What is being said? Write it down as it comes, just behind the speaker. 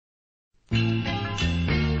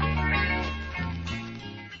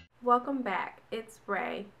welcome back. It's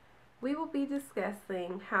Ray. We will be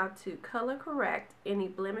discussing how to color correct any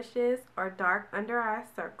blemishes or dark under eye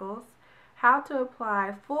circles, how to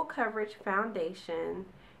apply full coverage foundation,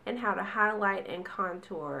 and how to highlight and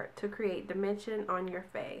contour to create dimension on your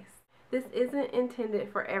face. This isn't intended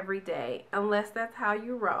for every day, unless that's how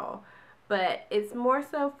you roll, but it's more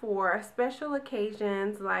so for special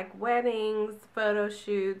occasions like weddings, photo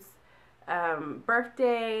shoots,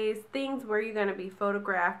 birthdays, things where you're going to be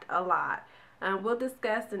photographed a lot. We'll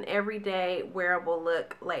discuss an everyday wearable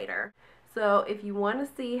look later. So if you want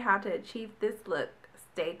to see how to achieve this look,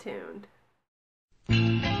 stay tuned.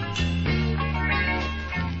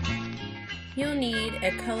 You'll need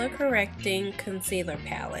a color correcting concealer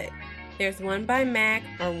palette. There's one by MAC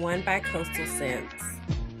or one by Coastal Scents.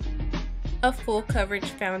 A full coverage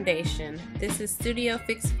foundation. This is Studio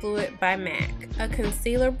Fix Fluid by MAC. A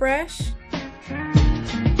concealer brush.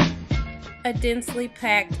 A densely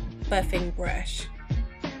packed buffing brush.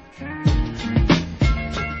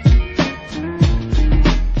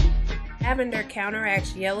 Lavender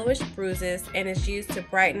counteracts yellowish bruises and is used to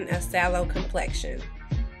brighten a sallow complexion.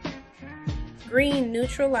 Green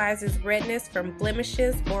neutralizes redness from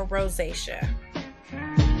blemishes or rosacea.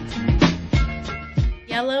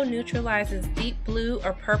 Yellow neutralizes deep blue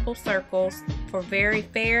or purple circles for very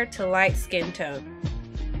fair to light skin tone.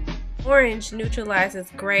 Orange neutralizes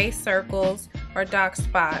gray circles or dark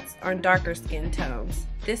spots on darker skin tones.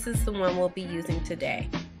 This is the one we'll be using today.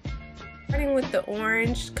 Starting with the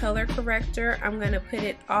orange color corrector, I'm going to put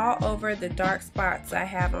it all over the dark spots I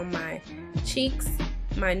have on my cheeks,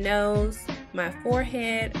 my nose, my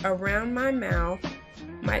forehead, around my mouth,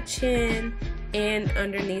 my chin, and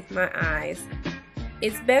underneath my eyes.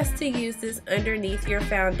 It's best to use this underneath your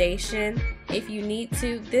foundation. If you need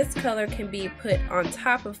to, this color can be put on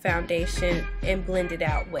top of foundation and blended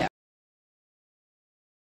out well.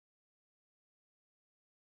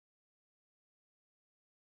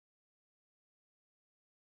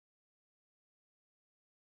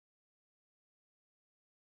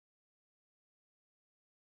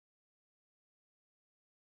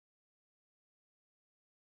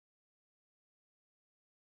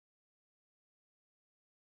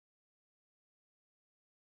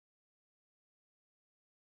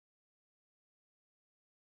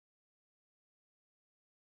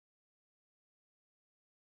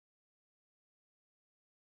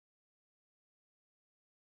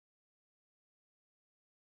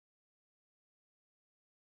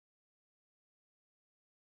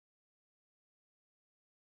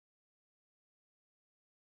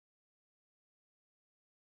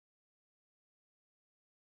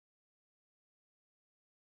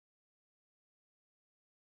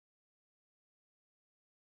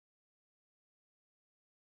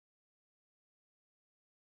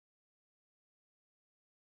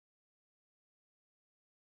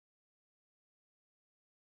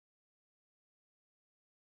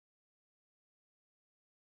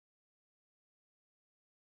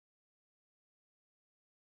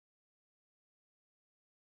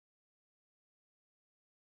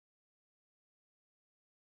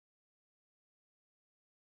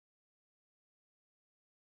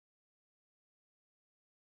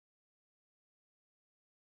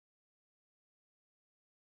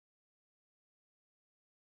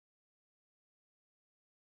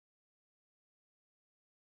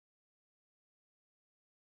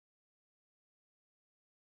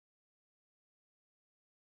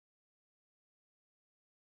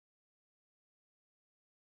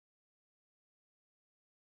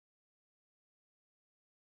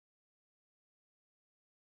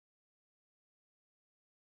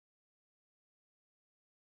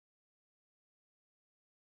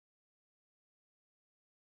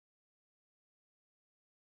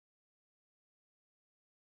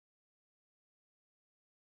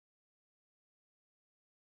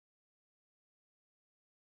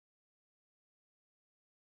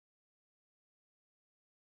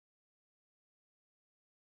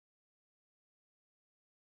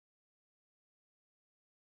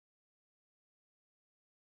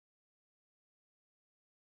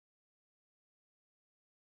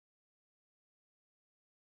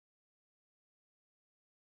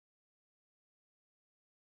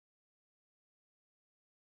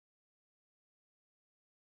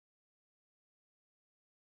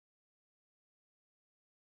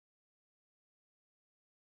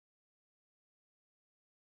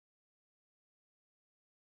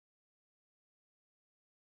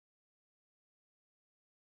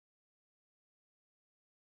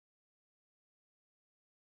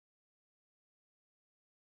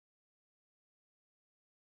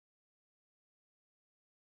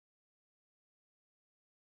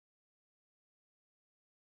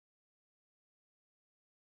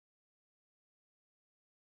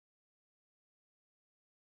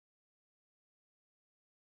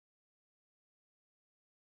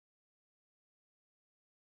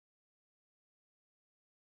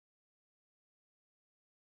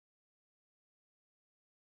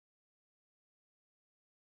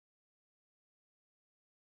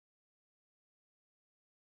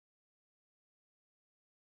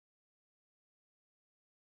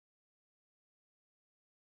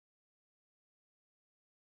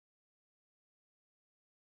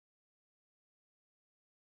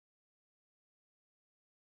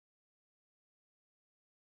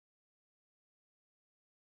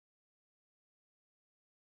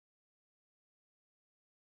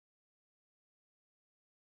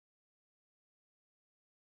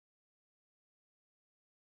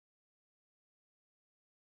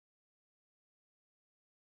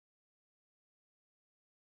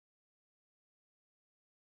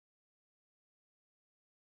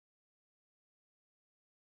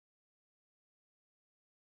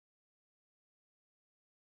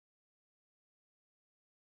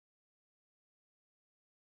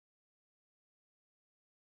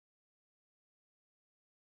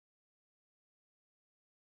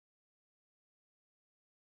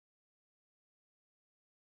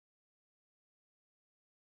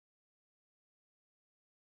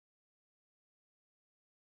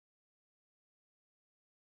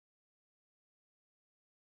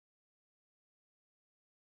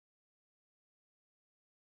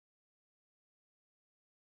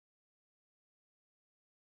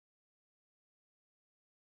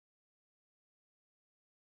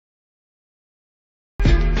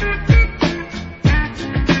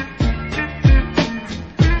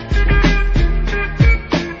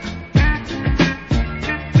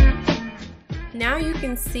 Now you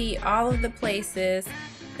can see all of the places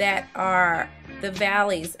that are the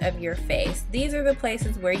valleys of your face. These are the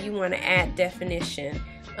places where you want to add definition.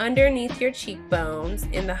 Underneath your cheekbones,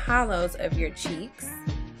 in the hollows of your cheeks.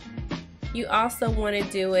 You also want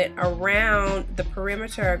to do it around the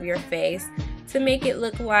perimeter of your face to make it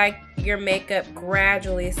look like your makeup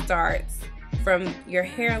gradually starts from your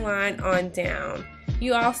hairline on down.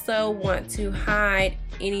 You also want to hide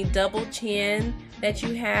any double chin that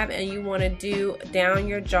you have, and you want to do down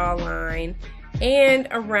your jawline and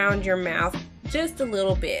around your mouth just a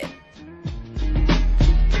little bit.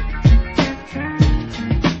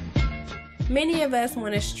 Many of us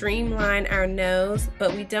want to streamline our nose,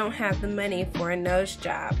 but we don't have the money for a nose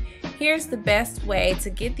job. Here's the best way to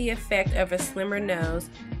get the effect of a slimmer nose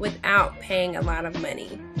without paying a lot of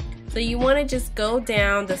money. So you want to just go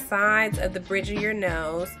down the sides of the bridge of your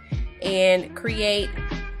nose and create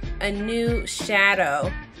a new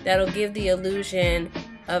shadow that'll give the illusion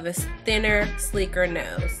of a thinner, sleeker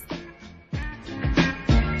nose.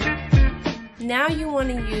 Now you want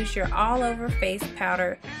to use your all-over face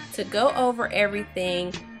powder to go over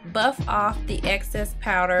everything, buff off the excess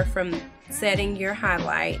powder from setting your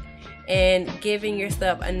highlight and giving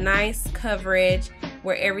yourself a nice coverage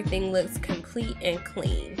where everything looks complete and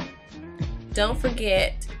clean. Don't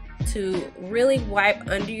forget to really wipe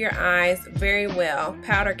under your eyes very well.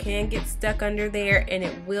 Powder can get stuck under there and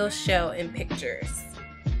it will show in pictures.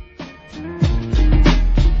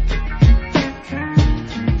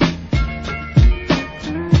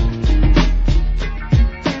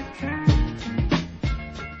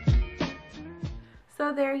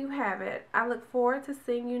 So there you have it. I look forward to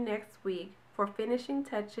seeing you next week for finishing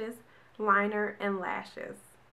touches, liner, and lashes.